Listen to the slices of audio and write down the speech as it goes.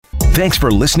Thanks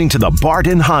for listening to the Bart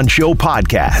and Hahn Show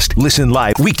podcast. Listen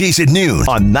live weekdays at noon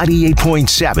on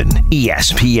 98.7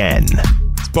 ESPN.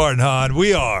 It's Bart and Hahn.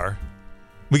 We got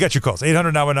your calls,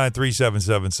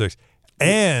 800-919-3776.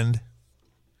 And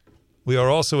we are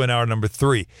also in hour number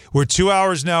 3. We're 2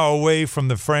 hours now away from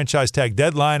the franchise tag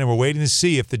deadline, and we're waiting to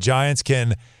see if the Giants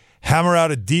can hammer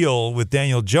out a deal with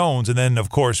Daniel Jones, and then, of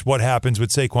course, what happens with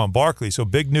Saquon Barkley. So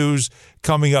big news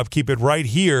coming up. Keep it right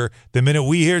here. The minute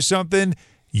we hear something,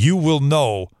 you will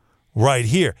know right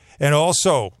here. And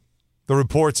also, the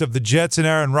reports of the Jets and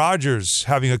Aaron Rodgers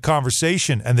having a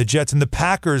conversation, and the Jets and the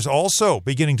Packers also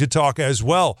beginning to talk as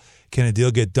well. Can a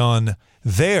deal get done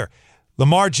there?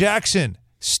 Lamar Jackson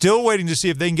still waiting to see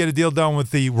if they can get a deal done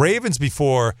with the Ravens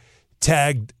before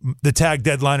the tag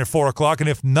deadline at 4 o'clock. And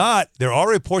if not, there are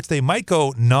reports they might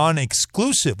go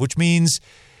non-exclusive, which means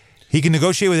he can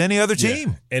negotiate with any other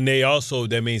team. Yeah. And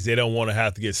that means they don't want to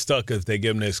have to get stuck if they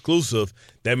give him the exclusive.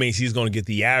 That means he's going to get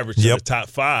the average of the top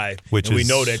 5. We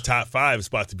know that top 5 is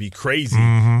about to be crazy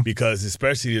because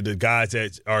especially the guys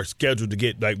that are scheduled to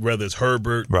get, like whether it's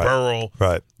Herbert, Burrow,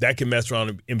 that can mess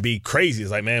around and be crazy.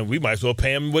 It's like, man, we might as well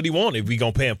pay him what he wants if we're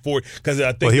going to pay him 40. Because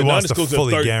I think he wants to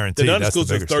fully guarantee. The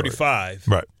non-exclusive is 35.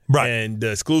 Right. And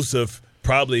the exclusive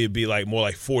probably would be more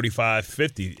like 45,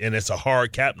 50, and it's a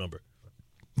hard cap number.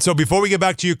 So before we get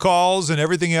back to your calls and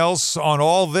everything else on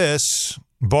all this,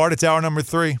 Bart, it's hour number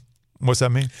 3. What's that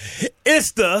mean?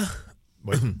 It's the...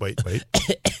 Wait.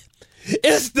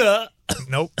 It's the...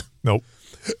 Nope.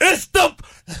 It's the...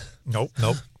 Nope.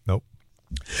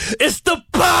 It's the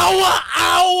power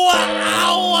hour.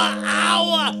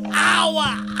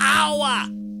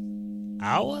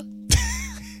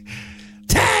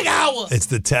 Tag hour. It's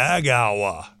the tag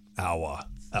hour.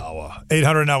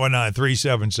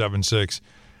 800-919-3776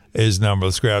 is number.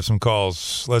 Let's grab some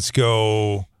calls. Let's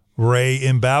go Ray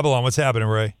in Babylon. What's happening,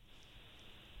 Ray?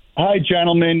 Hi,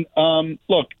 gentlemen.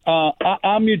 Look,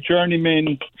 I'm your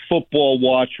journeyman football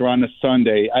watcher on a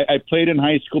Sunday. I played in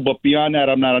high school, but beyond that,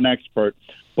 I'm not an expert.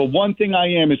 But one thing I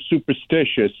am is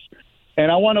superstitious,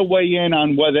 and I want to weigh in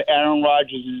on whether Aaron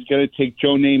Rodgers is going to take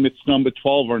Joe Namath's number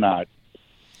 12 or not.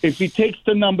 If he takes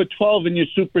the number 12 and you're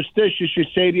superstitious, you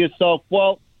say to yourself,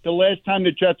 well, the last time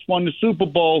the Jets won the Super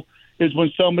Bowl is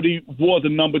when somebody wore the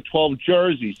number 12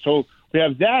 jersey. So we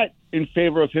have that in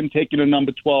favor of him taking a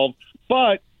number 12.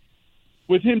 But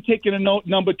with him taking a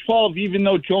number 12, even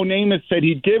though Joe Namath said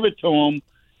he'd give it to him,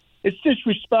 it's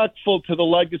disrespectful to the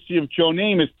legacy of Joe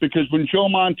Namath because when Joe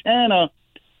Montana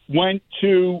went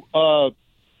to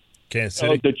Kansas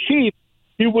City, the Chiefs,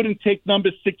 he wouldn't take number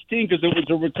 16 because it was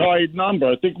a retired number.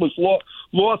 I think it was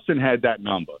Lawson had that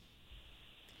number.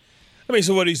 I mean,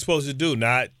 so what are you supposed to do?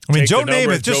 Joe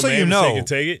Namath, just so you know,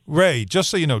 take it? Ray, just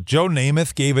so you know, Joe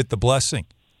Namath gave it the blessing.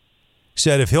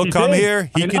 Said if he'll come here,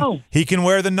 he can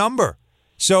wear the number.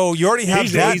 So you already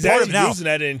have that part of it now. Using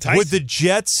that in Tyson. Would the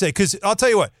Jets say, because I'll tell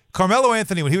you what, Carmelo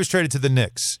Anthony, when he was traded to the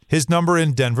Knicks, his number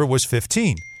in Denver was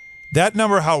 15. That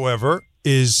number, however,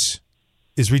 is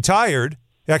retired,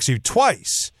 actually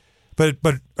twice. But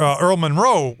Earl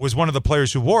Monroe was one of the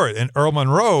players who wore it, and Earl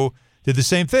Monroe did the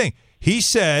same thing. He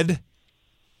said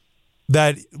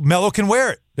that Melo can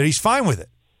wear it, that he's fine with it.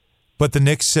 But the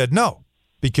Knicks said no,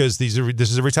 because this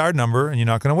is a retired number, and you're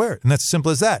not going to wear it. And that's as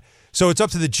simple as that. So it's up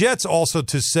to the Jets also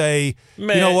to say,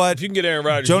 man, you know what? If you can get Aaron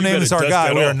Rodgers, Joe Namath's our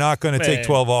guy. We are not going to take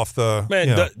 12 off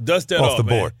the dust that off the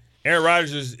board. Man. Aaron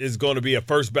Rodgers is going to be a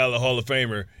first ballot Hall of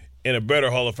Famer and a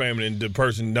better Hall of Famer than the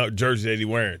person jersey that he's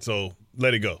wearing. So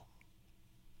let it go.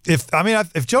 If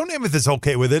Joe Namath is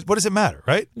okay with it, what does it matter,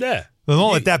 right? Yeah. Then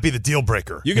don't let that be the deal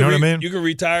breaker. You know what I mean? You can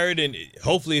retire it, and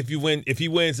hopefully if he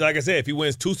wins, like I said, if he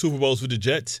wins 2 Super Bowls with the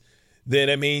Jets, then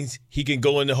that means he can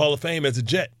go in the Hall of Fame as a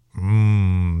Jet.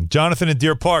 Jonathan in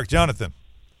Deer Park. Jonathan.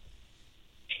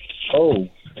 Oh.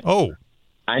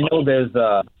 I know there's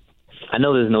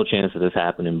no chance of this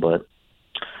happening, but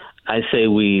I say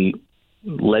we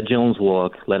let Jones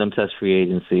walk, let him test free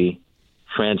agency,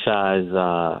 franchise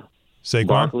Saquon?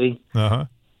 Barkley. Uh-huh.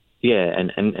 Yeah,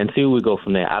 and see where we go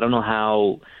from there. I don't know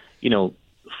how,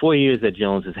 4 years that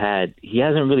Jones has had, he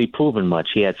hasn't really proven much.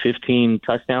 He had 15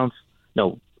 touchdowns.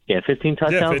 15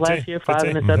 touchdowns last year, 5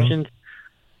 interceptions.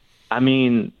 I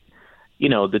mean,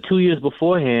 the 2 years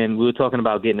beforehand, we were talking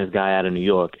about getting this guy out of New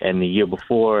York, and the year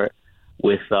before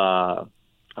with I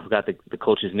forgot the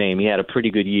coach's name. He had a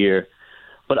pretty good year,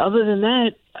 but other than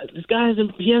that, this guy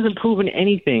hasn't proven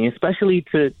anything. Especially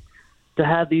to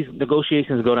have these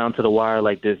negotiations go down to the wire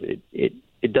like this, it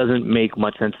doesn't make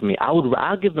much sense to me.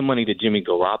 I'll give the money to Jimmy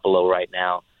Garoppolo right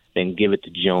now than give it to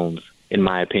Jones. In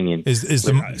my opinion,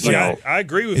 I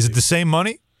agree with you. Is it the same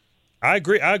money? I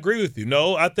agree with you.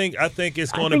 No, I think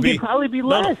it's going to be probably be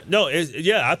less.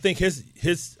 I think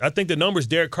I think the number is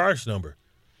Derek Carr's number.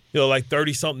 Like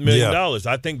 $30-something million.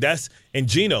 I think that's and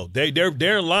Geno.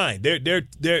 They're in line. They're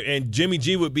and Jimmy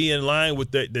G would be in line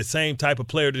with the same type of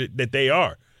player that they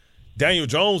are. Daniel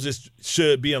Jones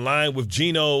should be in line with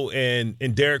Geno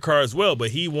and Derek Carr as well, but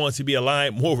he wants to be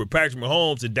aligned more with Patrick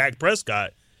Mahomes and Dak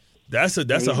Prescott. That's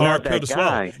a hard pill to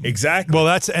swallow. Exactly.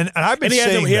 Well, and I've been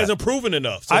saying he hasn't proven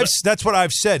enough. So that's what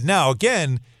I've said. Now,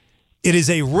 again, it is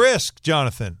a risk,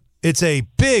 Jonathan. It's a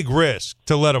big risk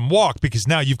to let him walk because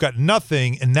now you've got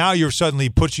nothing, and now you're suddenly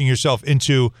pushing yourself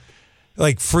into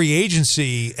like free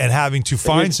agency and having to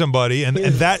find somebody, and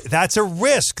that's a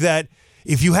risk that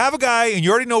if you have a guy and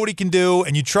you already know what he can do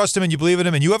and you trust him and you believe in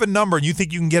him and you have a number and you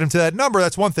think you can get him to that number,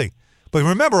 that's one thing. But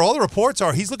remember, all the reports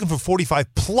are he's looking for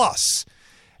 45 plus.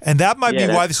 And that might be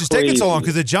why this is taking so long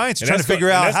because the Giants are trying to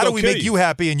figure out how do we make you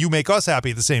happy and you make us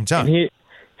happy at the same time. Here's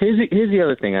the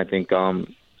other thing I think.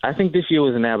 I think this year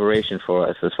was an aberration for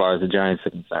us as far as the Giants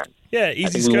are concerned. Yeah, easy I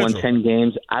think schedule. We won 10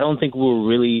 games. I don't think we were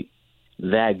really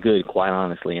that good, quite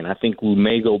honestly. And I think we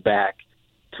may go back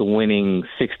to winning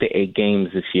 6 to 8 games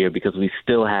this year because we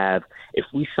still have – if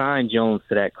we sign Jones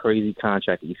to that crazy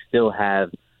contract, we still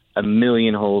have 1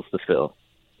 million holes to fill,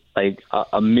 like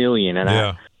a million. And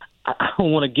I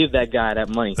don't want to give that guy that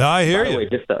money. No, I hear you. By the way,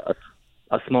 just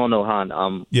a small note, Han,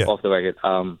 off the record.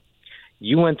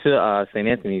 You went to St.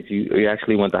 Anthony's. You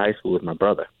actually went to high school with my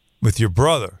brother. With your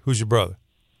brother? Who's your brother?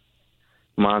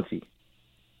 Monty.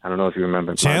 I don't know if you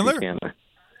remember. Chandler? Chandler.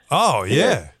 Oh,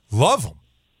 yeah. Love him.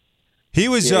 He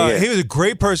was he was a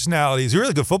great personality. He's a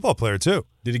really good football player, too.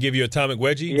 Did he give you atomic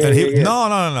wedgie?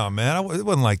 No, man. It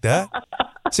wasn't like that.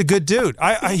 He's a good dude.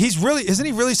 Isn't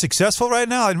he really successful right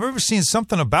now? I remember seeing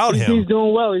something about him. He's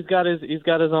doing well. He's got his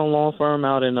own law firm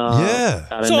out in out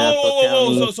in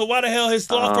So why the hell his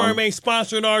law firm ain't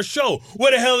sponsoring our show?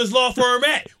 Where the hell is law firm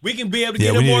at? We can be able to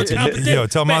get him more competition.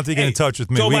 Tell Monty to get in touch with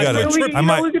me. We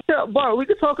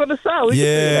could talk on the side.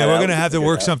 We're gonna have to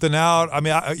work something out. I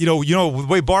mean, the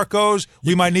way Bart goes,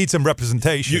 we might need some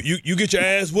representation. You get your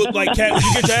ass whooped like Cat.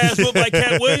 You get your ass whooped like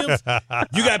Cat Williams.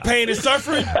 You got pain and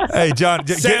suffering. Hey, John.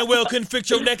 Sandwell couldn't fix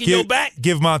your neck and your back.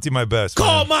 Give Monty my best.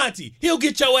 Call Monty. He'll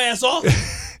get your ass off.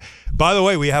 By the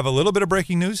way, we have a little bit of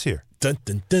breaking news here. Dun,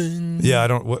 dun, dun.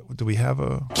 Yeah, what do we have?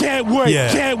 Can't wait.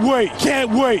 Yeah.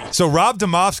 Can't wait. So Rob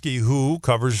Domofsky, who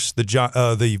covers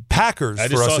the Packers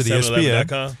for us at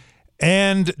ESPN,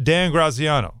 and Dan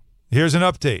Graziano. Here's an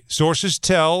update. Sources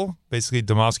tell, basically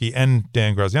Domofsky and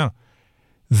Dan Graziano,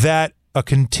 that a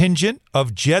contingent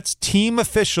of Jets team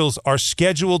officials are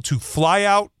scheduled to fly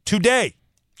out today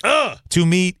to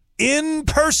meet in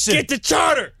person. Get the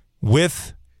charter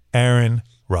with Aaron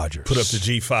Rodgers. Put up the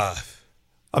G5.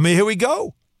 I mean, here we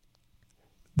go.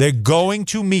 They're going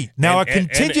to meet. Now, a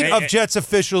contingent of Jets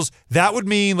officials, that would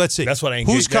mean, let's see. That's what I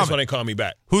who's coming? That's why they call me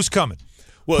back. Who's coming?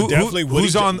 Well, definitely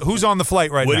who's on the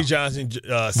flight right Woody now? Johnson,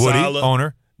 Woody, Saleh,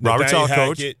 owner, Robert Saleh,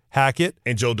 coach, Hackett,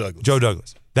 and Joe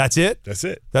Douglas. That's it? That's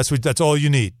it. That's all you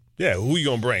need. Yeah, who you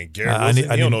gonna bring? Garrett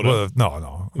Wilson? You don't know that.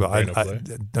 No.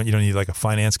 You don't need like a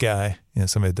finance guy.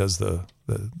 Somebody that does the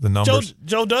numbers.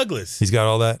 Joe Douglas. He's got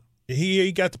all that.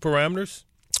 He got the parameters.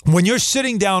 When you're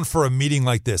sitting down for a meeting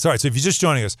like this, all right. So if you're just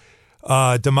joining us,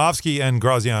 Domofsky and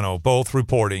Graziano both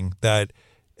reporting that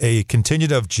a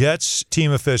contingent of Jets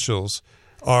team officials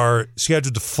are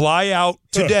scheduled to fly out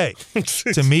today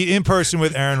to meet in person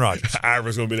with Aaron Rodgers.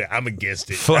 Ira's going to be there. I'm against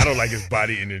it. I don't like his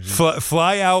body energy.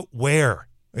 Fly out where?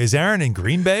 Is Aaron in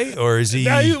Green Bay or is he?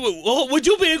 Would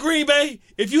you be in Green Bay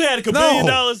if you had $1 billion?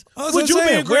 Would you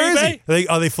be in Green Bay?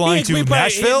 Are they flying to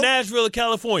Nashville? In Nashville,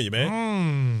 California,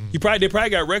 man. They probably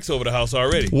got Rex over the house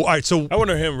already. Well, all right, so I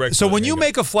wonder him Rex. So when you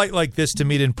make a flight like this to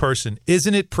meet in person,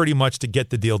 isn't it pretty much to get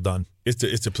the deal done?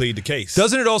 It's to plead the case.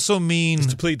 Doesn't it also mean it's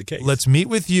to plead the case? Let's meet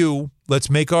with you. Let's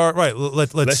make our right.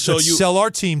 Let's sell our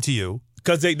team to you.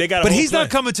 Because they got. But he's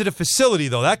not coming to the facility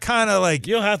though. That kind of like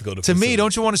you don't have to go to. To me,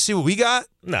 don't you want to see what we got?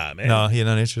 Nah, man. No, you're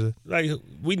not interested. Like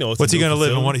we know. What's he going to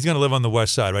live in? He's going to live on the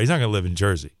west side, right? He's not going to live in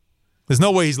Jersey. There's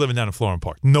no way he's living down in Florham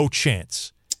Park. No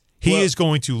chance. He is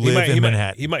going to live in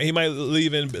Manhattan. He might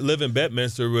live in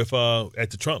Bedminster with at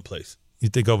the Trump place. You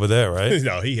think over there, right?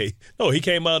 No, he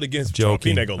came out against Trump.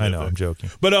 He not gonna live there. I'm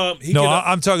joking. But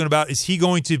I'm talking about, is he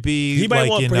going to be he might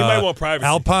want privacy.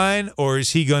 Alpine, or is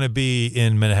he going to be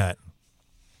in Manhattan?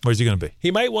 Where's he going to be?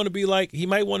 He might want to be like. He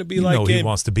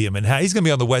wants to be in Manhattan. He's going to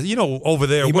be on the west. Over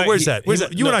there. Where's that?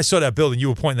 You and I saw that building. You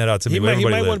were pointing that out to me. He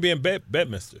might want to be in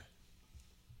Bedminster,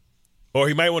 or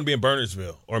he might want to be in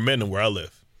Bernardsville or Mendon, where I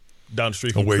live, down the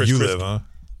street from where Chris you Christie. live, huh?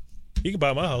 You can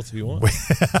buy my house if you want.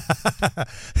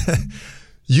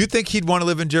 You think he'd want to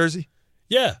live in Jersey?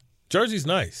 Yeah, Jersey's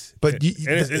nice. But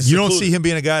you don't see him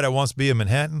being a guy that wants to be in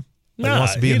Manhattan? He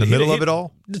wants to be in the middle of it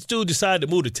all? This dude decided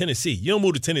to move to Tennessee. You don't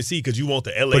move to Tennessee because you want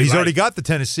the LA But he's life. already got the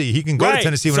Tennessee. He can go to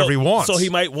Tennessee whenever he wants. So he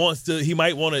might want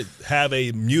to have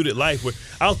a muted life where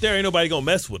out there ain't nobody gonna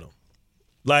mess with him.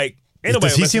 Like ain't nobody.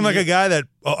 Does he seem like a guy that?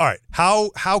 Oh, all right.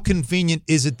 How convenient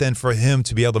is it then for him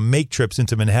to be able to make trips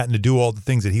into Manhattan to do all the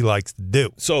things that he likes to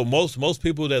do? So most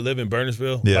people that live in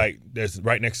Burnsville, like that's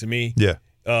right next to me,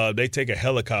 they take a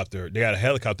helicopter. They got a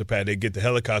helicopter pad. They get the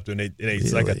helicopter and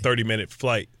it's like a 30-minute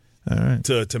flight. All right.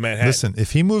 To Manhattan. Listen,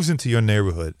 if he moves into your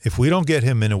neighborhood, if we don't get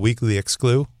him in a weekly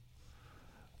exclu,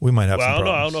 we might have some problems.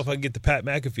 I don't know if I can get the Pat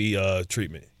McAfee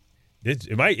treatment.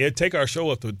 It'd take our show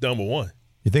up to number one.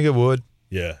 You think it would?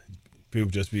 Yeah.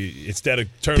 People just be instead of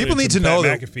turning. People need to know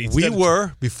that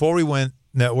before we went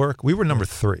network, we were number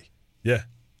 3. Yeah.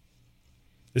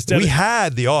 We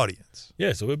had the audience.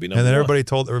 Yeah, so it'd be number 1. And then everybody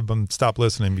told everyone stop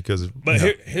listening because. But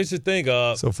here's the thing.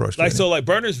 So frustrating. Like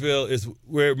Burnersville is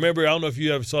where. Remember, I don't know if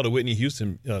you ever saw the Whitney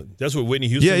Houston. That's where Whitney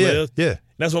Houston lived. Yeah. And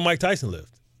that's where Mike Tyson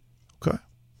lived. Okay.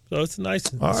 So it's a nice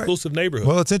exclusive neighborhood.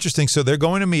 Well, it's interesting. So they're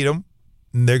going to meet him.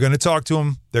 And they're going to talk to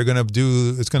him. They're going to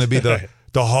do. It's going to be the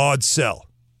hard sell.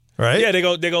 Right? Yeah, they're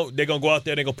gonna go out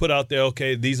there. They're gonna put out there.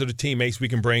 Okay, these are the teammates we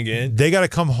can bring in. They got to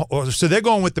come. So they're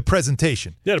going with the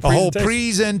presentation. Yeah, a whole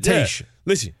presentation. Yeah.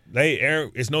 Listen, hey,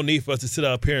 Aaron, it's no need for us to sit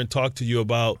up here and talk to you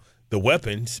about the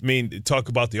weapons. I mean, talk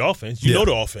about the offense. You know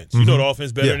the offense. Mm-hmm. You know the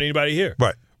offense better than anybody here.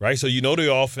 Right. So you know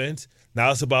the offense. Now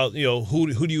it's about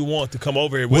who do you want to come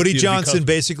over here? Woody Johnson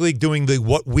basically doing the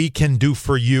what we can do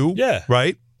for you. Yeah.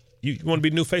 Right. You want to be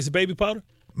the new face of baby powder?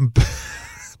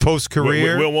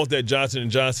 Post-career. We don't want that Johnson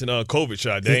 & Johnson COVID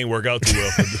shot. They ain't work out too well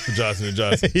for Johnson &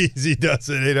 Johnson. Easy does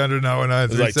it. 800-919-3776.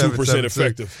 It's like 2%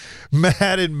 effective.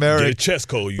 Matt and Merrick. Get a chest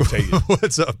cold, you take it.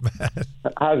 What's up, Matt?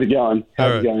 How's it going?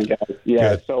 How's it going, guys?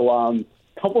 Yeah, good. So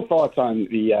couple thoughts on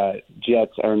the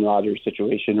Jets, Aaron Rodgers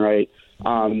situation, right?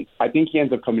 I think he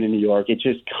ends up coming to New York. It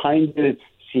just kind of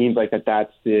seems like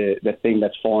that's the thing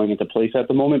that's falling into place at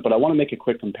the moment, but I want to make a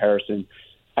quick comparison.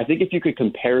 I think if you could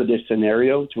compare this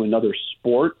scenario to another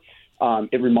sport,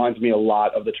 it reminds me a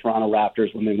lot of the Toronto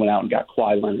Raptors when they went out and got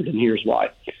Kawhi Leonard, and here's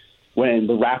why. When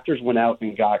the Raptors went out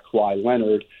and got Kawhi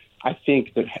Leonard, I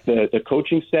think the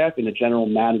coaching staff and the general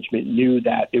management knew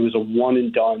that it was a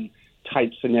one-and-done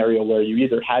type scenario where you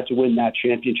either had to win that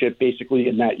championship basically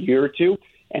in that year or two,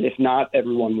 and if not,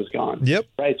 everyone was gone. Yep.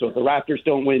 Right. So if the Raptors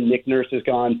don't win, Nick Nurse is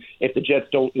gone. If the Jets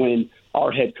don't win, our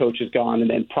head coach is gone, and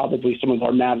then probably some of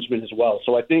our management as well.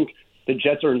 So I think the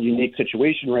Jets are in a unique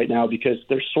situation right now because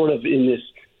they're sort of in this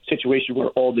situation where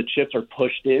all the chips are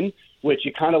pushed in, which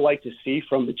you kind of like to see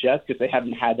from the Jets because they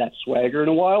haven't had that swagger in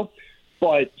a while.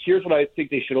 But here's what I think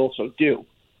they should also do.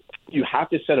 You have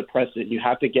to set a precedent. You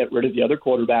have to get rid of the other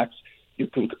quarterbacks. You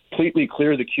can completely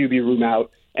clear the QB room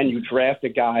out, and you draft a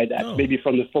guy that maybe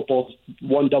from the football's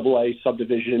 1AA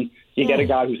subdivision. You get a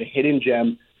guy who's a hidden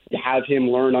gem. You have him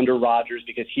learn under Rodgers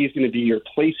because he's going to be your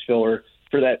place filler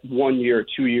for that 1 year,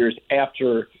 2 years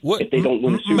after if they don't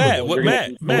win a Super Bowl.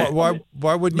 Matt,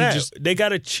 why wouldn't you just? They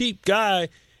got a cheap guy,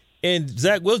 and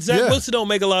Zach Wilson. Zach Wilson don't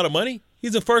make a lot of money.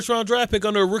 He's a first-round draft pick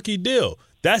under a rookie deal.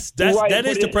 That is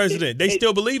the president. They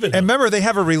still believe in him. And remember, they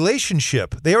have a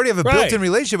relationship. They already have a built-in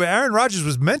relationship. Aaron Rodgers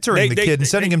was mentoring the kid and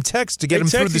sending him texts to get him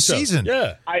through the season.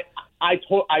 Yeah.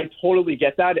 I totally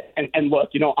get that. And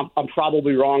look, I'm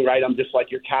probably wrong, right? I'm just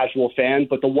like your casual fan.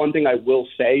 But the one thing I will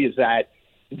say is that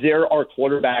there are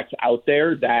quarterbacks out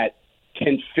there that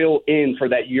can fill in for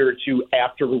that year or two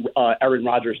after Aaron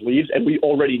Rodgers leaves, and we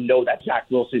already know that Zach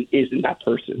Wilson isn't that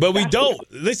person. But we don't.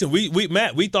 Listen, we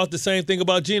Matt, we thought the same thing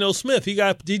about Geno Smith. He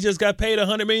just got paid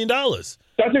 $100 million. That's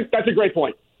a great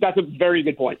point. That's a very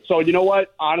good point. So you know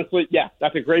what? Honestly, yeah,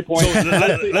 that's a great point.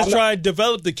 So let's try and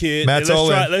develop the kid. Matt's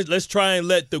let's try and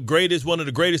let one of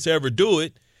the greatest to ever do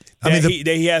it.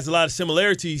 He has a lot of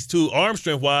similarities to arm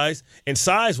strength wise and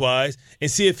size wise, and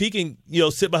see if he can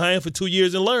sit behind him for 2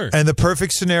 years and learn. And the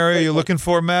perfect scenario you're looking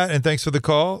for, Matt, and thanks for the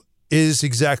call, is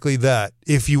exactly that.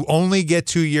 If you only get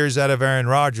 2 years out of Aaron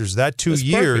Rodgers, that 2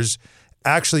 years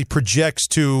actually projects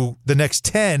to the next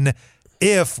 10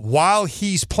 if while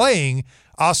he's playing,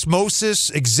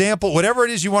 osmosis, example, whatever it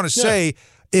is you want to say,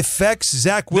 affects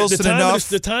Zach Wilson enough.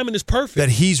 The timing is perfect that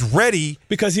he's ready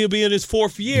because he'll be in his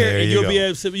 4th year, and you'll be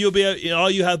able.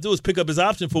 All you have to do is pick up his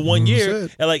option for 1 year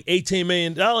at like $18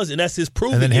 million, and that's his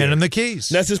prove it. And then year. hand him the keys.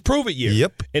 That's his prove it year.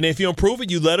 Yep. And if you don't prove it,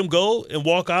 you let him go and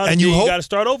walk out, and you got to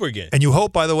start over again. And you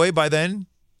hope, by the way, by then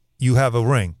you have a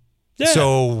ring. Yeah.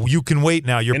 So you can wait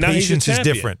now. Your patience is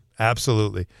different.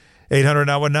 Absolutely.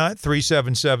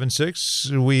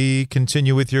 800-919-3776. We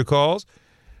continue with your calls.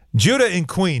 Judah in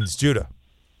Queens. Judah.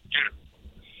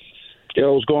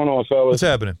 Yo, what's going on, fellas? What's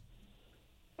happening?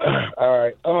 All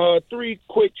right. 3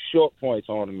 quick short points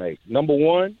I want to make. Number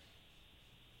one,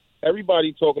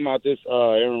 everybody talking about this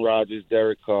Aaron Rodgers,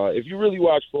 Derek Carr. If you really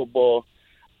watch football,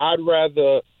 I'd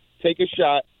rather take a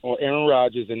shot on Aaron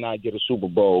Rodgers and not get a Super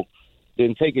Bowl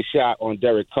than take a shot on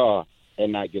Derek Carr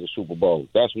and not get a Super Bowl.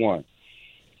 That's one.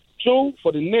 2,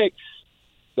 for the Knicks,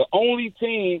 the only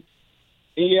team,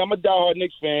 and yeah, I'm a diehard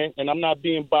Knicks fan, and I'm not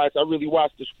being biased. I really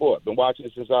watch the sport. Been watching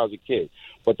it since I was a kid.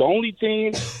 But the only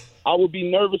team I would be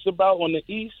nervous about on the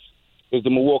East is the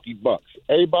Milwaukee Bucks.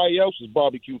 Everybody else is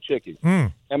barbecue chicken.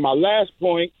 And my last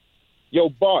point, yo,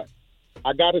 Bart,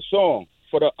 I got a song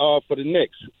for the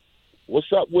Knicks.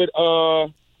 What's up with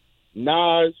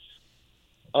Nas?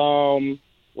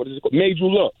 What is it called? Made You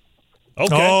Look.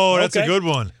 Okay. Oh, that's a good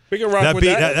one. We can rock with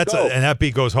that. And that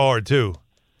beat goes hard too.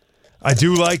 I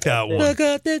do like that one. Look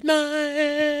up at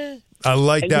my I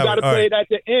like and that. You got to play it at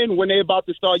the end when they're about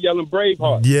to start yelling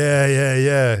Braveheart.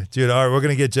 Yeah. Dude, all right, we're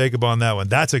going to get Jacob on that one.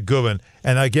 That's a good one.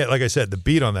 And I get, like I said, the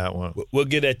beat on that one. We'll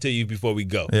get that to you before we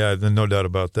go. Yeah, no doubt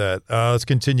about that. Let's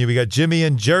continue. We got Jimmy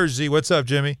in Jersey. What's up,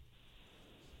 Jimmy?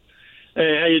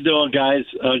 Hey, how you doing, guys?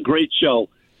 Great show.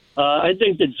 I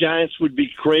think the Giants would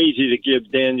be crazy to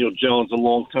give Daniel Jones a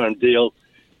long-term deal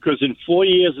because in 4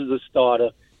 years as a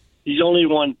starter, he's only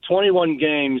won 21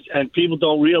 games, and people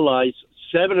don't realize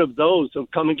 7 of those have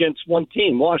come against one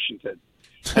team, Washington.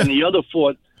 And the other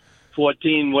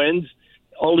 14 wins,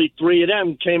 only 3 of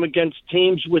them came against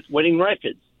teams with winning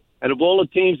records. And of all the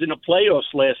teams in the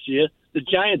playoffs last year, the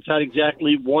Giants had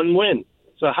exactly 1 win.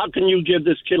 So how can you give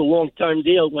this kid a long-term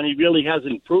deal when he really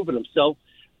hasn't proven himself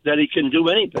that he can do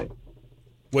anything?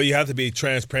 Well, you have to be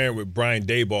transparent with Brian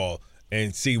Daboll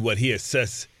and see what he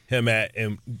assesses him at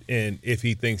and if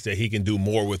he thinks that he can do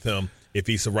more with him if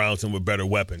he surrounds him with better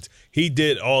weapons. He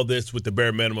did all this with the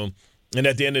bare minimum, and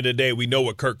at the end of the day, we know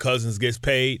what Kirk Cousins gets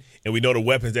paid, and we know the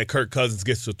weapons that Kirk Cousins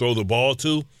gets to throw the ball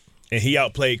to, and he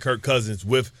outplayed Kirk Cousins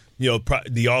with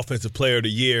the Offensive Player of the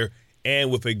Year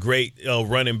and with a great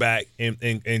running back in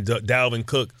Dalvin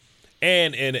Cook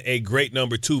and a great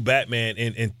number 2 Batman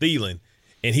in Thielen.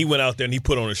 And he went out there and he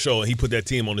put on a show and he put that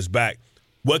team on his back.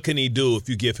 What can he do if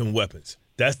you give him weapons?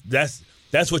 That's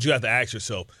what you have to ask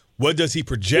yourself. What does he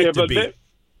project to be?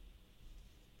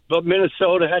 But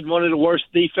Minnesota had one of the worst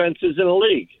defenses in the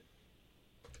league.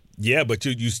 Yeah, but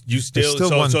you still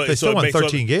won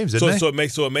 13 games, didn't they?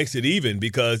 So it makes it even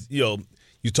because you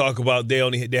talk about they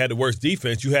had the worst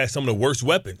defense. You had some of the worst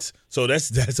weapons. So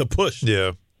that's a push.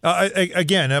 Yeah.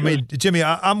 Again, I mean, Jimmy,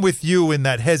 I'm with you in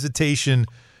that hesitation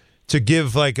to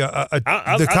give like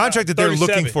the contract that they're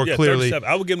looking for. Clearly, 37.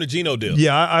 I would give him the Geno deal.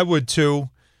 Yeah, I would too.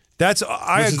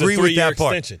 I agree with that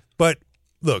part. Extension. But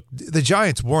look, the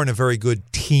Giants weren't a very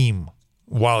good team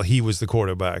while he was the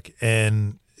quarterback,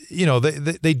 and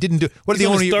they didn't do.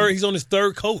 He's on his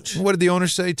third coach. What did the owner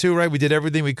say too? Right, we did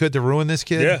everything we could to ruin this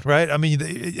kid. Yeah. Right. I mean,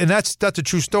 and that's a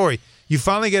true story. You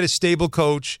finally get a stable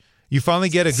coach. You finally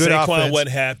get a good offense. Saquon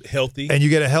wasn't healthy. And you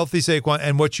get a healthy Saquon.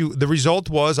 And the result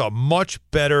was a much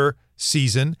better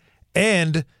season.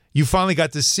 And you finally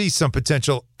got to see some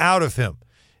potential out of him.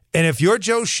 And if you're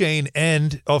Joe Schoen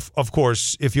and, of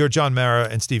course, if you're John Mara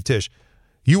and Steve Tisch,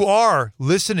 you are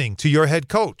listening to your head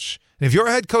coach. And if your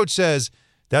head coach says,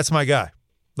 that's my guy,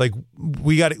 like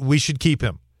we should keep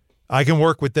him. I can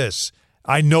work with this.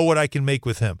 I know what I can make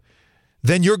with him.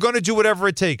 Then you're going to do whatever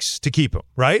it takes to keep him,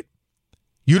 right?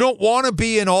 You don't want to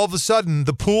be in all of a sudden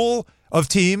the pool of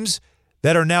teams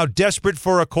that are now desperate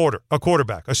for a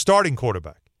quarterback, a starting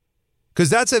quarterback. Because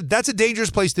that's a dangerous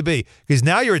place to be because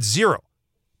now you're at 0.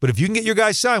 But if you can get your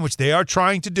guys signed, which they are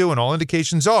trying to do, and all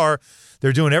indications are,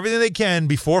 they're doing everything they can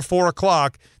before 4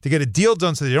 o'clock to get a deal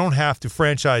done so they don't have to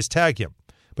franchise tag him.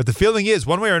 But the feeling is,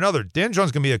 one way or another, Dan Jones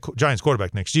is going to be a Giants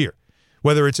quarterback next year,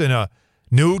 whether it's in a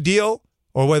new deal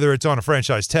or whether it's on a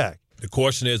franchise tag. The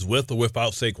question is with or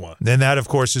without Saquon. Then that, of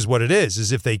course, is what it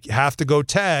is if they have to go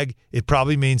tag, it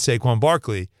probably means Saquon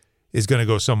Barkley is going to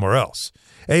go somewhere else.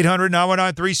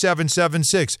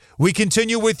 800-919-3776. We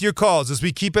continue with your calls as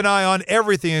we keep an eye on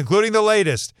everything, including the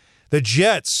latest. The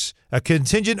Jets, a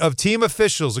contingent of team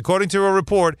officials, according to a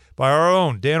report by our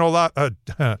own Dan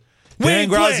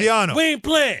Graziano. We ain't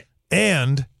playing.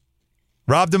 And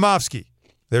Rob Demovsky.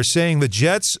 They're saying the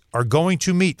Jets are going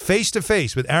to meet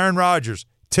face-to-face with Aaron Rodgers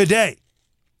today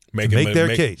to make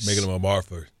their case. Making them a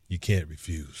Martha you can't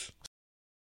refuse.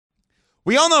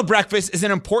 We all know breakfast is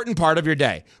an important part of your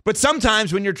day, but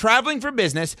sometimes when you're traveling for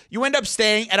business, you end up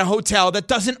staying at a hotel that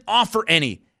doesn't offer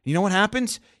any. You know what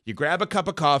happens? You grab a cup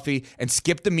of coffee and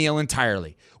skip the meal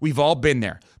entirely. We've all been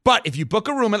there. But if you book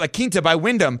a room at La Quinta by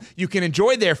Wyndham, you can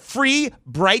enjoy their free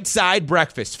Bright Side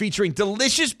breakfast featuring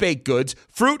delicious baked goods,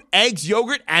 fruit, eggs,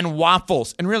 yogurt, and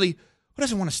waffles. And really, who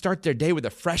doesn't want to start their day with a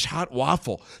fresh, hot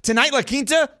waffle? Tonight, La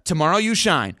Quinta, tomorrow you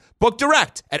shine. Book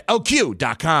direct at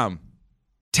lq.com.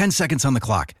 10 seconds on the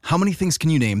clock. How many things can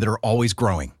you name that are always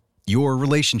growing? Your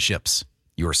relationships,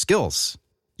 your skills,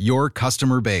 your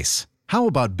customer base. How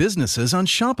about businesses on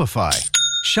Shopify?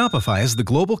 Shopify is the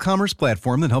global commerce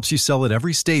platform that helps you sell at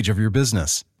every stage of your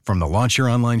business. From the launch your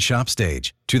online shop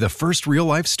stage, to the first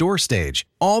real-life store stage,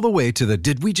 all the way to the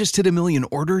did we just hit 1 million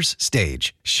orders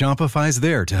stage. Shopify's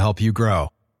there to help you grow.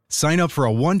 Sign up for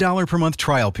a $1 per month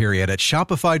trial period at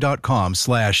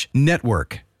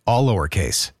shopify.com/network, all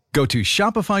lowercase. Go to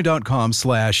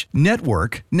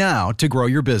shopify.com/network now to grow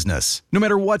your business, no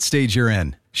matter what stage you're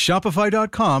in.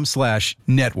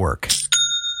 Shopify.com/network.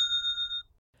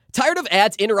 Tired of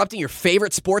ads interrupting your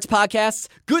favorite sports podcasts?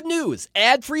 Good news!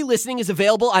 Ad-free listening is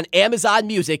available on Amazon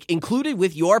Music, included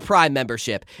with your Prime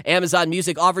membership. Amazon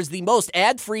Music offers the most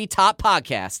ad-free top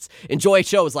podcasts. Enjoy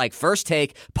shows like First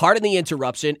Take, Pardon the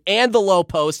Interruption, and The Low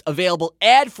Post, available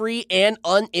ad-free and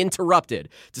uninterrupted.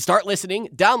 To start listening,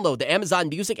 download the Amazon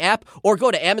Music app or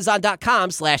go to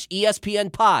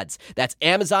amazon.com/ESPN Pods. That's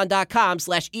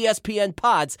amazon.com/ESPN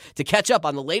Pods to catch up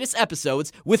on the latest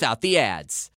episodes without the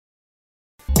ads.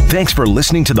 Thanks for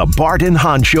listening to the Bart and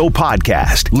Hahn Show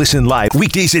podcast. Listen live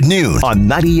weekdays at noon on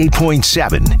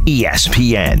 98.7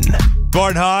 ESPN.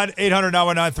 Bart and Hahn,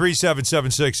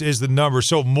 800-919-3776 is the number.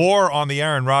 So more on the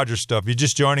Aaron Rodgers stuff. You're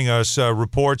just joining us.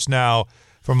 Reports now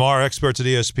from our experts at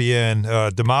ESPN.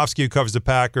 Domofsky, who covers the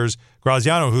Packers,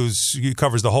 Graziano, who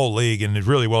covers the whole league and is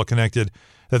really well connected,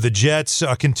 that the Jets,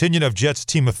 a contingent of Jets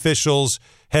team officials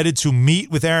headed to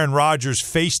meet with Aaron Rodgers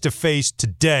face-to-face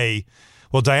today.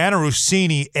 Well, Diana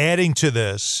Rossini adding to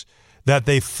this that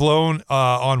they've flown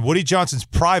on Woody Johnson's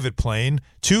private plane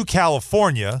to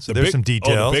California. So there's some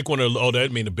details. Oh, the big one? that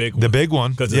mean the big one? The big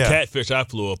one. Because the catfish I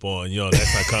flew up on,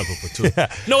 that's not comparable too. Yeah.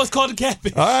 No, it's called the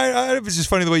catfish. All right. It was just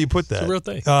funny the way you put that. It's a real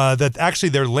thing. That actually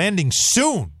they're landing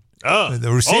soon. The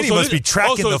Rossini must be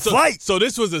tracking the flight. So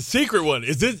this was a secret one.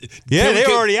 Is this? Yeah, they're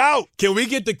already out. Can we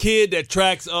get the kid that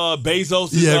tracks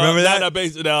Bezos? Yeah, remember that? Not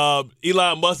Bezos,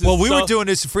 Elon Musk. Well, we were doing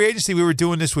this free agency. We were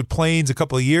doing this with planes a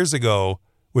couple of years ago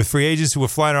with free agents who were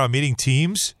flying around meeting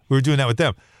teams. We were doing that with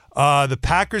them. The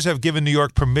Packers have given New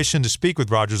York permission to speak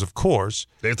with Rodgers, of course.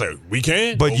 They're like, we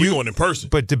can, but we're going in person.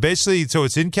 But basically, so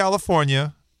it's in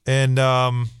California, and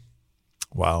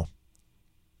wow,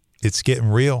 it's getting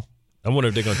real. I wonder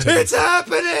if they're going to take It's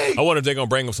happening! I wonder if they're going to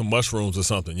bring them some mushrooms or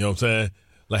something. You know what I'm saying?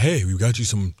 Like, hey, we got you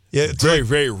some very,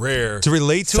 very rare. To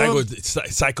relate to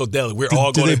psychedelic. We're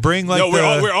all going to. Do they bring like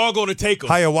we're all going to take them.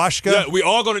 Ayahuasca? Yeah, we're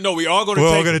all going to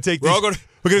take We're going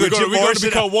to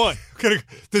become one.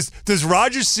 Does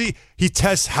Rodgers see, he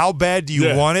tests how bad do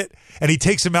you want it, and he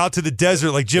takes him out to the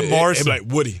desert like Jim Morrison. Like,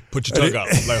 Woody, put your tongue out.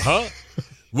 Like, huh?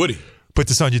 Woody. Put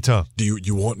this on your tongue. Do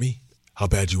you want me? How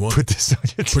bad you want? Put this on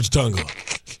your tongue. Put your tongue on.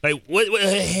 Like, what?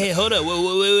 Hey, hold up.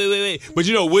 Wait. But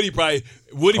Woody probably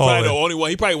the only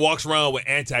one. He probably walks around with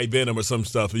anti-venom or some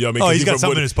stuff. You know what I mean? He's got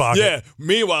something in his pocket. Yeah.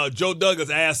 Meanwhile, Joe Douglas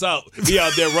ass out. He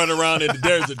out there running around in the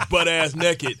desert, butt-ass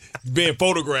naked, being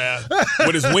photographed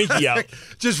with his winky out.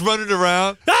 Just running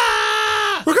around.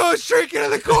 We're going straight into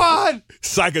the quad.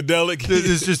 Psychedelic.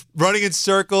 It's just running in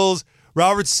circles.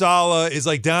 Robert Saleh is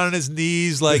like down on his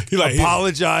knees, like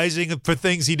apologizing for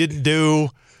things he didn't do.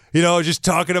 Just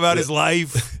talking about his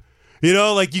life.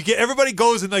 Everybody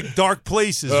goes in like dark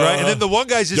places, right? And then the one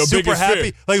guy's just super happy.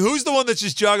 Fear. Like, who's the one that's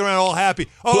just jogging around all happy?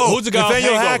 Who's the guy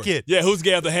Nathaniel with Hackett. Yeah, who's the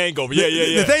guy with the hangover?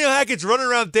 Yeah. Nathaniel Hackett's running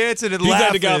around dancing and laughing. He's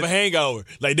like the guy with a hangover.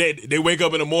 Like they wake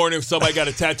up in the morning, somebody got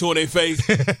a tattoo on their face.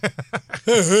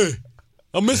 hey.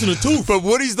 I'm missing a tooth. But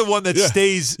Woody's the one that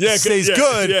stays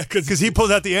good because he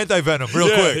pulls out the anti-venom real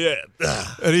quick. Yeah.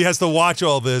 And he has to watch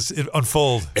all this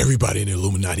unfold. Everybody in the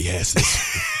Illuminati has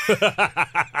this.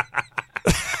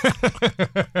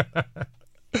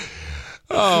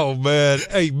 Oh, man.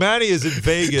 Hey, Manny is in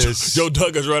Vegas. Joe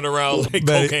Douglas running around like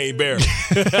Cocaine Bear.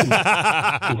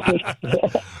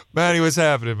 Manny, what's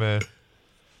happening, man?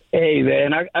 Hey,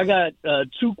 man, I got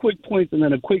 2 quick points and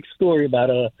then a quick story about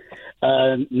a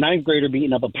ninth grader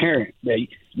beating up a parent.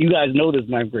 You guys know this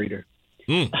ninth grader.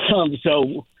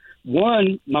 So,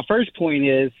 my first point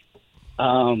is,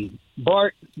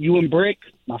 Bart, you and Brick,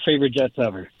 my favorite Jets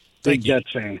ever. Big Jets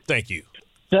fan. Thank you.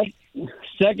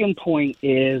 Second point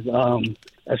is,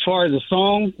 as far as the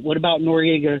song, what about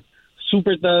Noriega,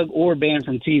 Super Thug, or banned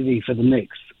from TV for the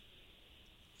Knicks?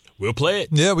 We'll play it.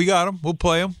 Yeah, we got him. We'll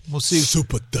play him. We'll see.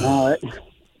 Super Thug. All right.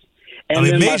 I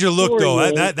mean, major look,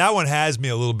 though. That one has me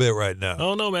a little bit right now.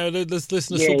 Oh, no, man. Let's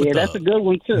listen to Super Thug. Yeah, that's a good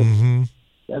one, too. Mm-hmm.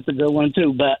 That's a good one,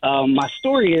 too. But my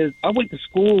story is I went to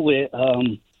school with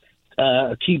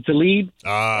Aqib Talib.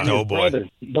 Ah, oh, boy. Brother,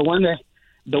 the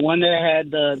one that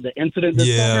had the incident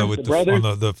this summer, with the brother. On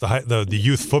the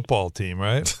youth football team,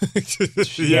 right?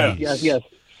 Yes.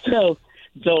 So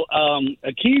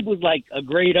Aqib was like a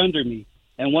grade under me.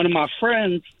 And one of my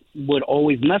friends would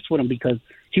always mess with him because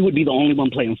he would be the only one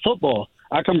playing football.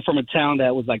 I come from a town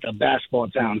that was like a basketball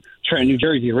town, Trent, New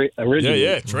Jersey, originally.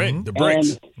 Yeah, Trent, the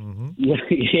Bricks.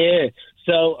 Yeah.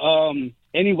 So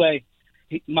anyway,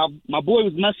 my boy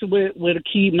was messing with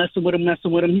Aqib, messing with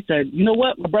him. He said, "You know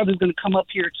what? My brother's going to come up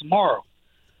here tomorrow."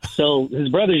 So his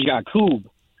brother's Yaqub,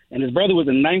 and his brother was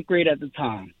in 9th grade at the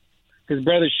time. His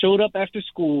brother showed up after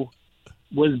school,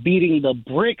 was beating the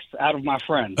bricks out of my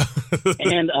friend,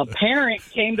 and a parent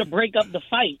came to break up the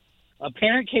fight.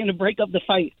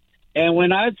 And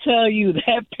when I tell you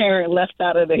that parent left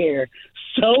out of there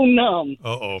so numb,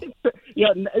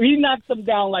 he knocked him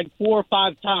down like 4 or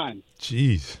 5 times.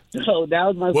 Jeez. So that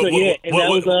was my story.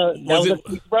 That was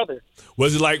his brother.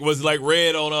 Was it like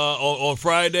Red on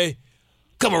Friday?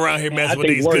 Come around here messing with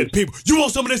these good people. You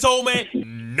want some of this, old man?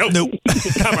 Nope.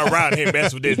 Come around here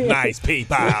messing with this nice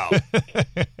people.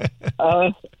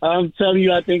 I'm telling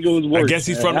you, I think it was worse. I guess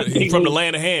he's from the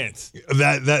land of hands.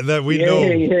 That we know.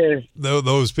 Yeah.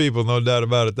 Those people, no doubt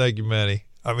about it. Thank you, Manny.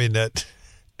 I mean,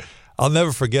 I'll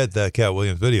never forget that Cat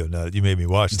Williams video. Now that you made me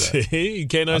watch that, you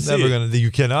can't unsee it.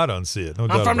 You cannot unsee it. No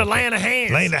doubt. I'm from the land of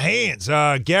hands. Land of hands.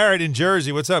 Garrett in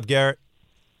Jersey. What's up, Garrett?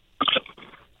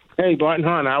 Hey, Barton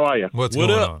Hahn, how are you? What's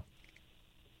going on?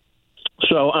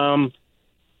 So,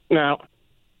 now,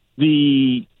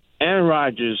 the Aaron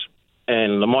Rodgers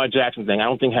and Lamar Jackson thing, I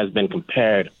don't think has been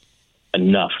compared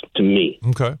enough to me.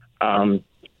 Okay.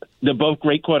 They're both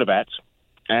great quarterbacks.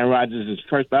 Aaron Rodgers is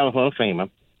first ballot Hall of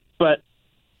Famer, but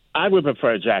I would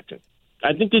prefer Jackson.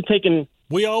 I think they're taking.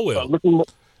 We all will.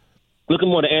 Looking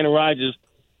more to Aaron Rodgers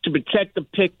to protect the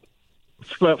pick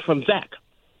from Zach.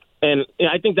 And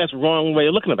I think that's the wrong way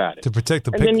of looking about it. To protect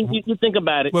the pick. And then you think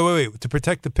about it. Wait. To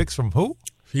protect the picks from who?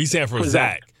 He's saying from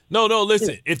Zach. No,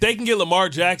 listen. If they can get Lamar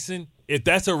Jackson, if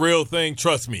that's a real thing,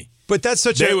 trust me. But that's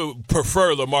they would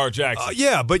prefer Lamar Jackson.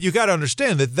 Yeah, but you got to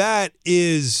understand that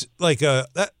is like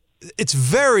it's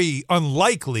very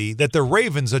unlikely that the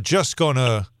Ravens are just going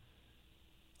to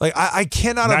I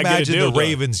cannot imagine the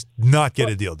Ravens not get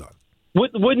a deal done.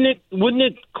 Wouldn't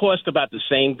it cost about the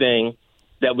same thing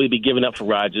that we'd be giving up for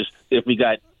Rodgers if we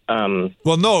got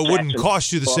well, no, it wouldn't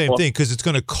cost you the same thing because it's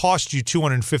going to cost you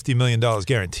 $250 million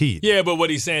guaranteed. Yeah, but what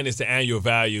he's saying is the annual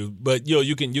value. But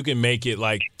you can make it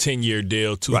like 10-year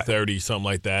deal, $230, something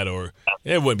like that, or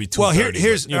it wouldn't be $230. Well,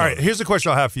 here's the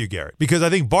question I'll have for you, Garrett, because I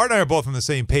think Bart and I are both on the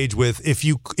same page with if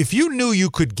you knew you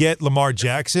could get Lamar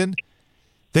Jackson,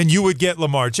 then you would get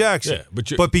Lamar Jackson.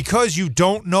 Yeah, but because you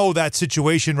don't know that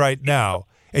situation right now,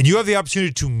 and you have the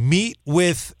opportunity to meet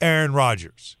with Aaron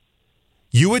Rodgers,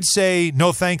 you would say,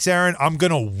 no thanks, Aaron, I'm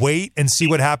going to wait and see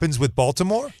what happens with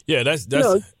Baltimore? Yeah, that's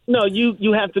No,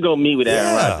 you have to go meet with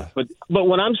Aaron Rodgers. But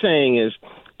what I'm saying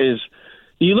is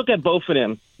you look at both of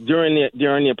them during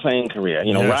their playing career.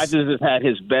 You know, Rodgers has had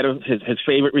his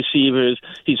favorite receivers.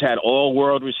 He's had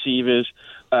all-world receivers.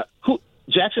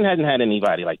 Jackson hasn't had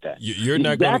anybody like that.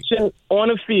 Jackson on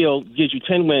the field gives you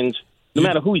 10 wins no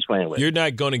matter who he's playing with. You're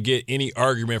not going to get any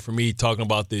argument from me talking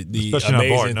about the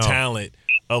amazing talent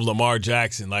of Lamar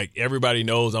Jackson. Like, everybody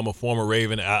knows I'm a former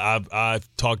Raven. I've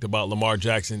talked about Lamar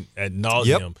Jackson ad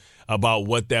nauseum about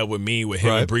what that would mean with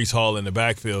him and Breece Hall in the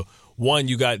backfield. One,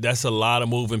 that's a lot of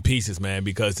moving pieces, man,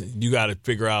 because you got to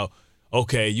figure out,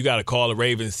 okay, you got to call the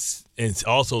Ravens and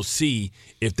also see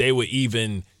if they would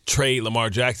even trade Lamar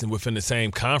Jackson within the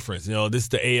same conference. You know, this is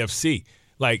the AFC.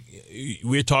 Like,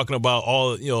 we're talking about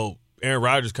Aaron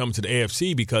Rodgers coming to the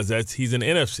AFC because he's in the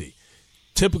NFC.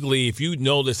 Typically, if you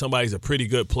know that somebody's a pretty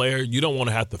good player, you don't want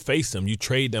to have to face them. You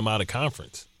trade them out of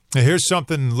conference. Now, here's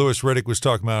something Louis Riddick was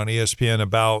talking about on ESPN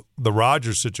about the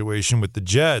Rodgers situation with the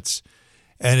Jets.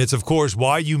 And it's, of course,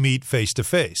 why you meet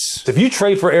face-to-face. If you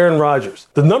trade for Aaron Rodgers,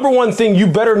 the number one thing you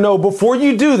better know before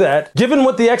you do that, given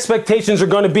what the expectations are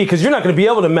going to be, because you're not going to be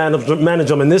able to manage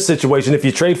them in this situation if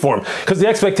you trade for him, because the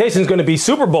expectation is going to be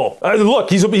Super Bowl.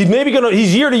 Look, he's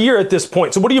year to year at this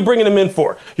point. So what are you bringing him in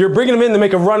for? You're bringing him in to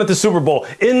make a run at the Super Bowl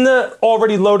in the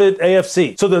already loaded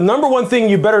AFC. So the number one thing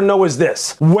you better know is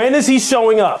this. When is he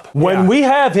showing up? When we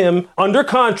have him under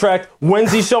contract,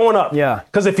 when's he showing up? Yeah.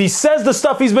 Because if he says the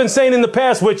stuff he's been saying in the past,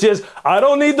 podcast, which is, I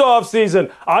don't need the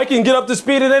offseason. I can get up to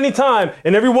speed at any time.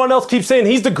 And everyone else keeps saying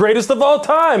he's the greatest of all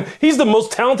time. He's the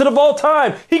most talented of all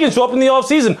time. He can show up in the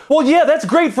offseason. Well, yeah, that's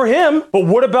great for him. But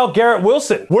what about Garrett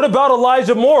Wilson? What about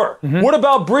Elijah Moore? What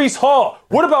about Breece Hall?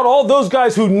 What about all those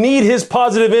guys who need his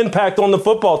positive impact on the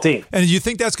football team? And do you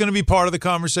think that's going to be part of the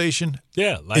conversation?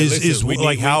 Yeah.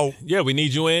 We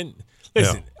need you in.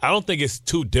 Listen, I don't think it's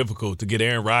too difficult to get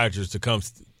Aaron Rodgers to come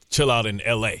chill out in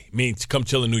L.A. To come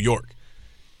chill in New York.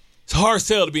 It's a hard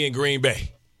sell to be in Green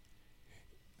Bay.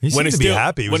 He seemed to be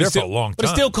happy. He was there for a long time. But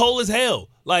it's still cold as hell.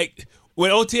 Like,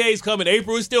 when OTAs come in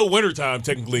April, it's still wintertime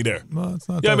technically there. Well, it's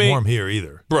not that warm here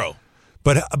either. Bro.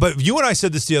 But you and I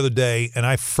said this the other day, and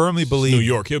I firmly believe New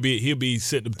York. He'll be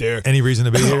sitting up there. Any reason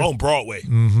to be here? On Broadway.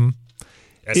 Mm-hmm.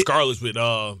 At Scarlett's with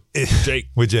Jake.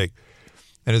 With Jake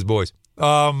and his boys.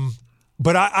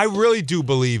 But I really do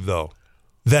believe, though,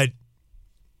 that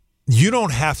you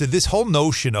don't have to – this whole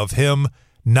notion of him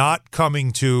not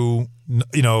coming to,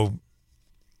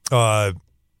 like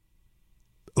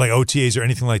OTAs or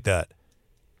anything like that,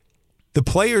 the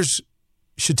players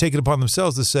should take it upon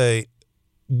themselves to say,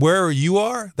 where you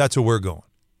are, that's where we're going.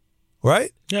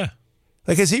 Right? Yeah.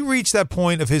 Like, has he reached that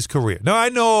point of his career? Now, I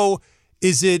know,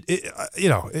 is it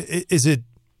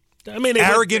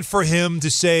arrogant for him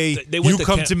to say, you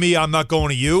come to me, I'm not going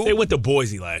to you? They went to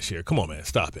Boise last year. Come on, man.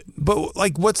 Stop it. But,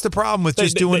 like, what's the problem with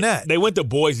just doing that? They went to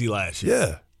Boise last year.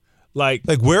 Yeah. Like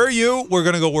where are you? We're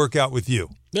going to go work out with you.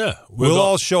 Yeah. We'll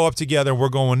all show up together and we're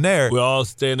going there. We'll all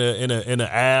stay in a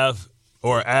Av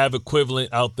or Av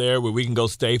equivalent out there where we can go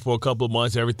stay for a couple of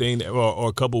months, everything, or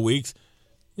a couple of weeks,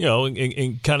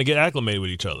 and kind of get acclimated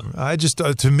with each other. I just,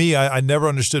 to me, I never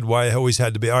understood why it always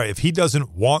had to be, all right, if he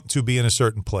doesn't want to be in a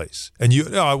certain place, and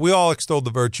we all extolled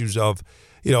the virtues of,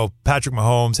 Patrick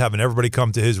Mahomes having everybody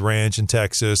come to his ranch in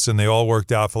Texas, and they all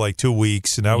worked out for like 2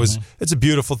 weeks, and it's a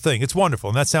beautiful thing. It's wonderful,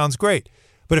 and that sounds great.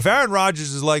 But if Aaron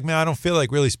Rodgers is like, man, I don't feel like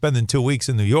really spending 2 weeks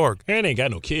in New York. Aaron ain't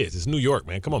got no kids. It's New York,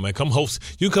 man. Come on, man. Come host.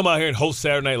 You come out here and host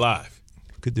Saturday Night Live.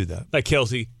 Could do that. Like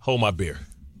Kelsey, hold my beer.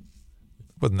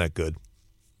 Wasn't that good?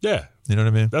 Yeah. You know what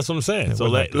I mean? That's what I'm saying. So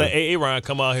let Aaron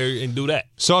come out here and do that.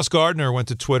 Sauce Gardner went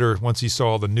to Twitter once he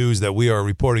saw the news that we are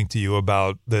reporting to you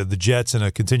about the Jets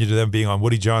and continue to them being on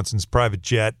Woody Johnson's private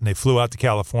jet. And they flew out to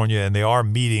California, and they are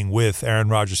meeting with Aaron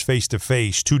Rodgers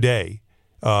face-to-face today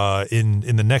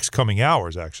in the next coming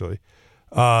hours, actually.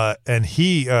 And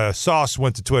Sauce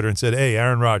went to Twitter and said, hey,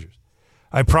 Aaron Rodgers,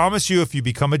 I promise you if you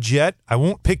become a Jet, I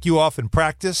won't pick you off in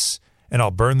practice, and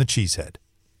I'll burn the cheesehead.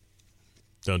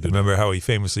 Remember how he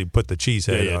famously put the cheese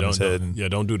head on his head?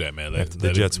 Don't do that, man. Let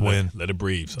the Jets win. Let it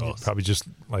breathe, Sauce. Probably just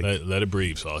like let it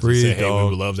breathe, Sauce. Breathe, say, hey, dog. we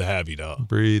would love to have you, dog.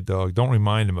 Breathe, dog. Don't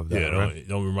remind him of that. Yeah,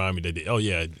 don't remind me that.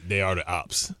 They are the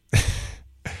ops.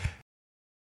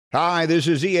 Hi, this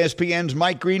is ESPN's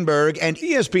Mike Greenberg, and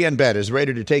ESPN Bet is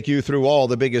ready to take you through all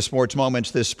the biggest sports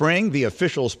moments this spring. The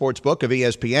official sports book of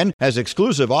ESPN has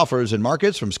exclusive offers and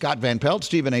markets from Scott Van Pelt,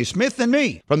 Stephen A. Smith, and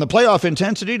me. From the playoff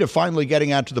intensity to finally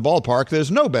getting out to the ballpark, there's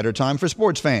no better time for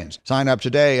sports fans. Sign up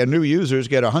today, and new users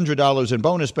get $100 in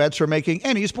bonus bets for making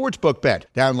any sportsbook bet.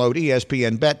 Download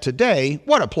ESPN Bet today.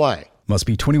 What a play. Must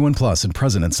be 21 plus and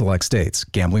present in select states.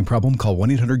 Gambling problem? Call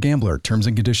 1-800-GAMBLER. Terms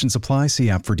and conditions apply. See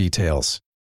app for details.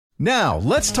 Now,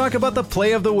 let's talk about the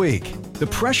play of the week. The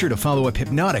pressure to follow up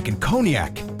Hypnotic and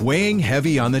Cognac, weighing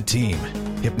heavy on the team.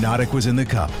 Hypnotic was in the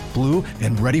cup, blue,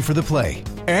 and ready for the play.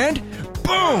 And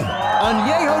boom!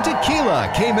 Añejo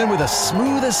Tequila came in with a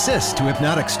smooth assist to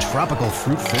Hypnotic's tropical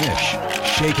fruit finish.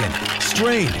 Shaken,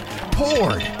 strained,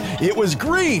 poured. It was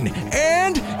green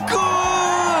and good!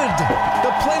 The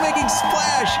playmaking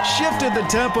splash shifted the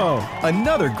tempo.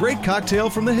 Another great cocktail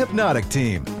from the Hypnotic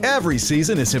team. Every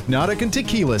season is Hypnotic and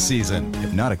Tequila season.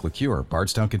 Hypnotic Liqueur,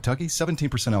 Bardstown, Kentucky,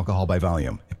 17% alcohol by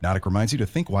volume. Hypnotic reminds you to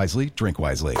think wisely, drink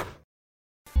wisely.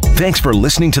 Thanks for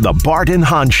listening to the Bart and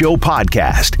Hahn Show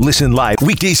podcast. Listen live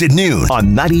weekdays at noon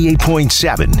on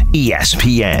 98.7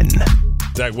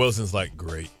 ESPN. Zach Wilson's like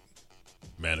great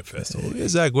manifesto.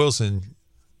 Zach Wilson,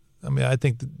 I mean, I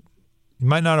think you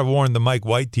might not have worn the Mike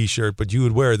White T-shirt, but you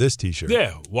would wear this T-shirt.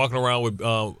 Yeah, walking around with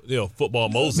football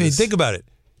Moses. I mean, think about it.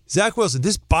 Zach Wilson,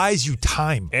 this buys you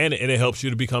time. And it helps you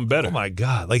to become better. Oh, my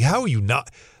God. Like, how are you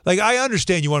not? Like, I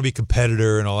understand you want to be a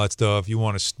competitor and all that stuff. You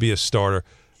want to be a starter.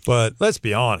 But let's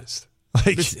be honest.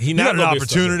 Like, you got an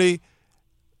opportunity,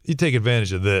 you take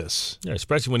advantage of this. Yeah,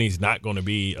 especially when he's not going to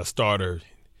be a starter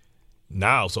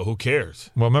now, so who cares?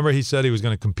 Well, remember he said he was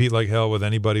going to compete like hell with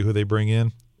anybody who they bring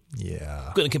in? Yeah.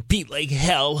 I'm going to compete like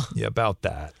hell. Yeah, about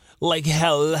that. Like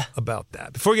hell. About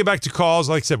that. Before we get back to calls,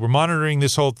 like I said, we're monitoring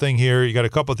this whole thing here. You got a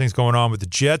couple of things going on with the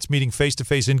Jets meeting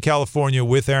face-to-face in California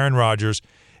with Aaron Rodgers.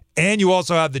 And you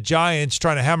also have the Giants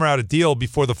trying to hammer out a deal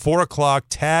before the 4 o'clock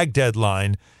tag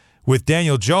deadline with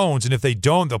Daniel Jones. And if they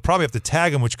don't, they'll probably have to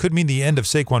tag him, which could mean the end of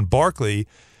Saquon Barkley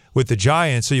with the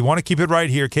Giants. So you want to keep it right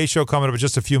here. K-Show coming up in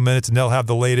just a few minutes, and they'll have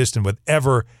the latest and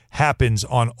whatever happens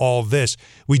on all this.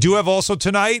 We do have also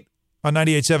tonight on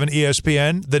 98.7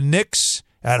 ESPN, the Knicks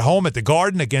at home at the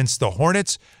Garden against the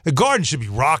Hornets. The Garden should be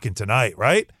rocking tonight,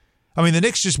 right? I mean, the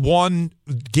Knicks just won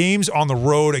games on the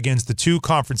road against the 2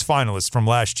 conference finalists from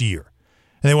last year.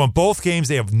 And they won both games.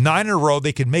 They have 9 in a row.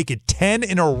 They could make it 10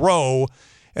 in a row.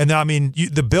 And, I mean,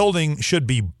 the building should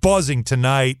be buzzing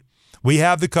tonight. We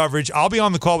have the coverage. I'll be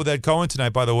on the call with Ed Cohen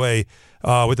tonight, by the way,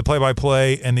 with the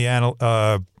play-by-play and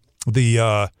that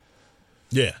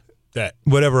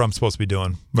whatever I'm supposed to be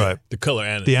doing. Right. The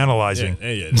color the analyzing.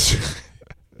 Yeah.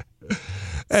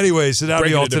 Anyway, so that'll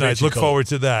be all tonight. Look forward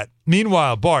to that.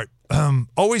 Meanwhile, Bart,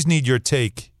 always need your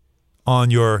take on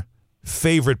your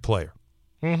favorite player.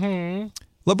 Mm-hmm.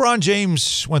 LeBron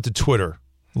James went to Twitter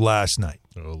last night.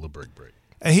 Oh, LeBron.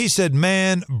 And he said,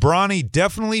 man, Bronny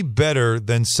definitely better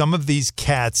than some of these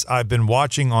cats I've been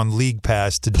watching on League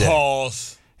Pass today.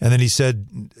 Pause. And then he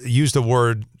said, used the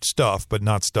word stuff, but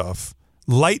not stuff.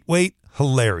 Lightweight,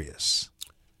 hilarious.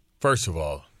 First of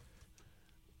all,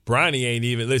 Bronny ain't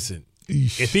even, listen,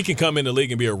 if he can come in the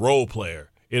league and be a role player,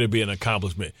 it'll be an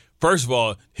accomplishment. First of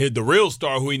all, the real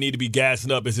star who he need to be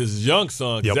gassing up is his young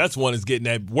son, because that's one that's getting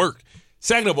that work.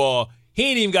 Second of all, he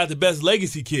ain't even got the best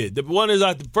legacy kid. The one is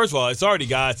first of all, it's already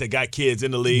guys that got kids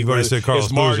in the league. You've already said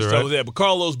Carlos Boozer, right? But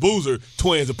Carlos Boozer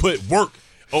twins have put work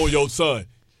on your son.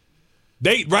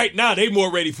 Right now they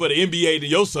more ready for the NBA than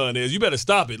your son is. You better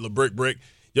stop it, LeBrick.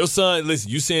 Your son,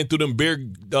 listen, you seeing through them beer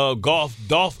golf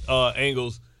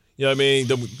angles. You know what I mean?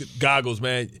 Them goggles,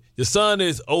 man. Your son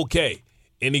is okay,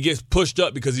 and he gets pushed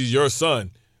up because he's your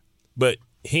son, but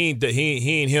he ain't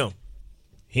him.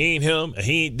 He ain't him, and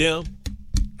he ain't them.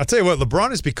 I'll tell you what,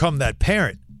 LeBron has become that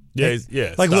parent. Yeah.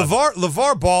 Like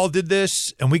LeVar Ball did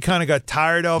this, and we kind of got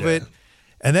tired of it.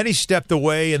 And then he stepped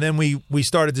away, and then we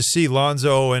started to see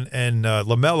Lonzo and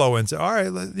LaMelo and say, all right,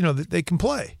 they can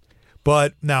play.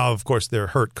 But now, of course, they're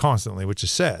hurt constantly, which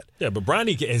is sad. Yeah, but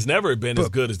Bronny has never been as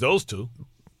good as those two.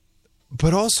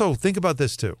 But also, think about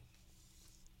this, too.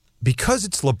 Because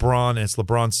it's LeBron and it's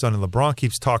LeBron's son, and LeBron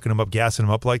keeps talking him up, gassing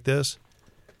him up like this.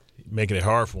 Making it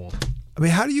hard for him. I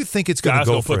mean, how do you think it's going to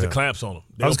go for him? Put the clamps on him.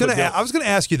 I was going to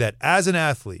ask you that as an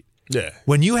athlete. Yeah.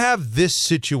 When you have this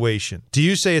situation, do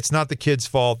you say it's not the kid's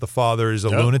fault, the father is a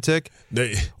lunatic?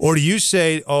 Or do you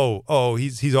say, oh,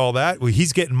 he's all that? Well,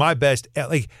 he's getting my best.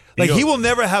 Like he will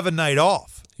never have a night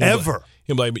off, ever.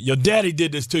 He'll be like, your daddy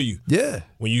did this to you. Yeah.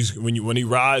 When he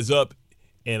rise up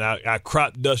and I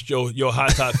crop dust your high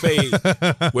top fade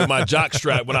with my jock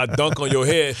strap when I dunk on your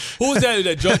head. Who was that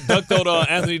dunked on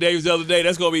Anthony Davis the other day?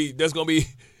 That's gonna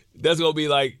be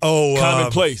like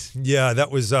commonplace. Yeah,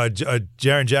 that was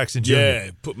Jaren Jackson Jr.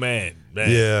 Yeah, man.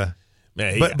 Yeah.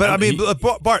 Man, but I mean,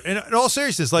 Bart, in all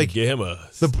seriousness, like get him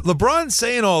LeBron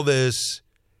saying all this,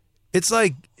 it's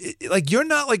like you're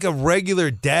not like a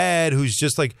regular dad who's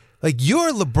just like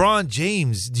you're LeBron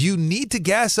James. Do you need to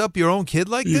gas up your own kid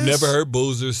like this? You never heard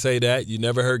Boozer say that. You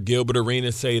never heard Gilbert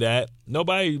Arenas say that.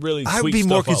 Nobody really. I would be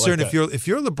more concerned if you're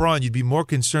LeBron. You'd be more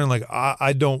concerned. Like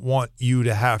I don't want you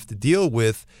to have to deal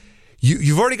with.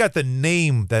 You've already got the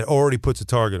name that already puts a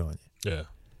target on you. Yeah.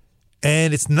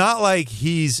 And it's not like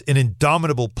he's an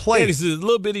indomitable player. Yeah, he's a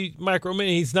little bitty micro man.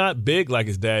 He's not big like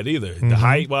his dad either. The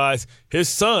height wise, his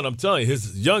son, I'm telling you,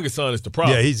 his youngest son is the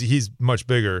problem. Yeah, he's much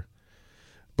bigger.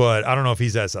 But I don't know if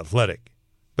he's as athletic.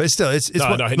 But still, it's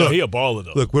no, he a baller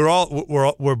though. Look,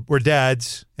 we're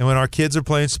dads, and when our kids are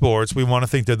playing sports, we want to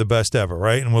think they're the best ever,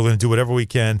 right? And we're going to do whatever we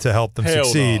can to help them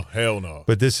succeed. Hell no.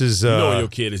 But this is you know your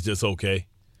kid is just okay.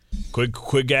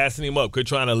 Quit gassing him up. Quit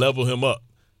trying to level him up.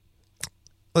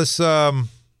 Let's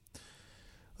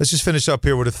just finish up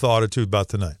here with a thought or two about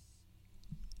tonight.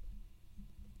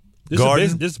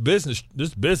 This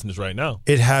business right now.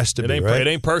 It has to be, right? It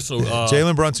ain't personal.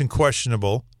 Jalen Brunson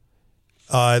questionable.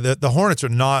 The Hornets are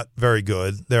not very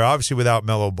good. They're obviously without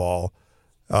Melo Ball.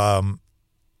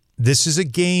 This is a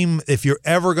game, if you're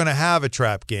ever going to have a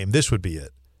trap game, this would be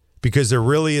it. Because there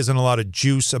really isn't a lot of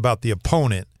juice about the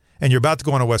opponent, and you're about to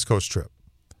go on a West Coast trip.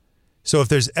 So if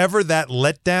there's ever that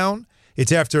letdown,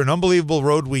 it's after an unbelievable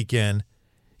road weekend.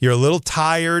 You're a little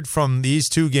tired from these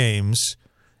two games,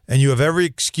 and you have every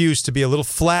excuse to be a little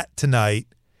flat tonight.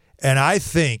 And I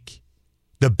think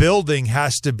the building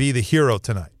has to be the hero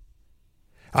tonight.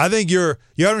 I think you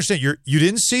understand, you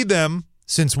didn't see them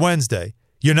since Wednesday.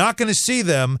 You're not going to see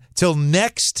them till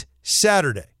next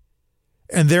Saturday.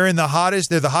 And they're the hottest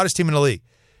team in the league.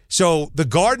 So the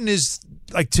Garden is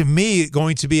to me,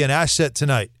 going to be an asset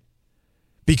tonight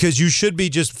because you should be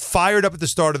just fired up at the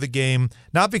start of the game,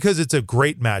 not because it's a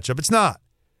great matchup. It's not.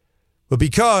 But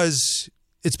because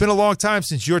it's been a long time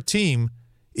since your team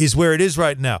is where it is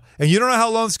right now. And you don't know how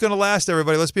long it's going to last,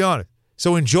 everybody. Let's be honest.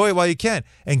 So enjoy it while you can.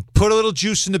 And put a little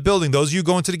juice in the building. Those of you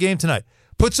going to the game tonight,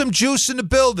 put some juice in the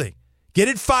building. Get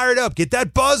it fired up. Get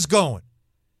that buzz going.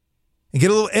 And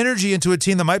get a little energy into a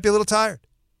team that might be a little tired.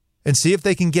 And see if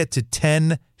they can get to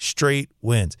 10 straight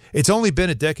wins. It's only been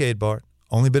a decade, Bart.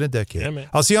 Only been a decade. Yeah, man.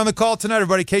 I'll see you on the call tonight,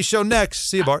 everybody. K-Show next.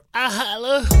 See you, Bart.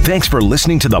 Thanks for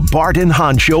listening to the Bart and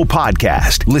Hahn Show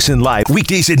podcast. Listen live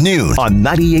weekdays at noon on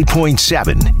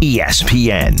 98.7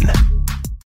 ESPN.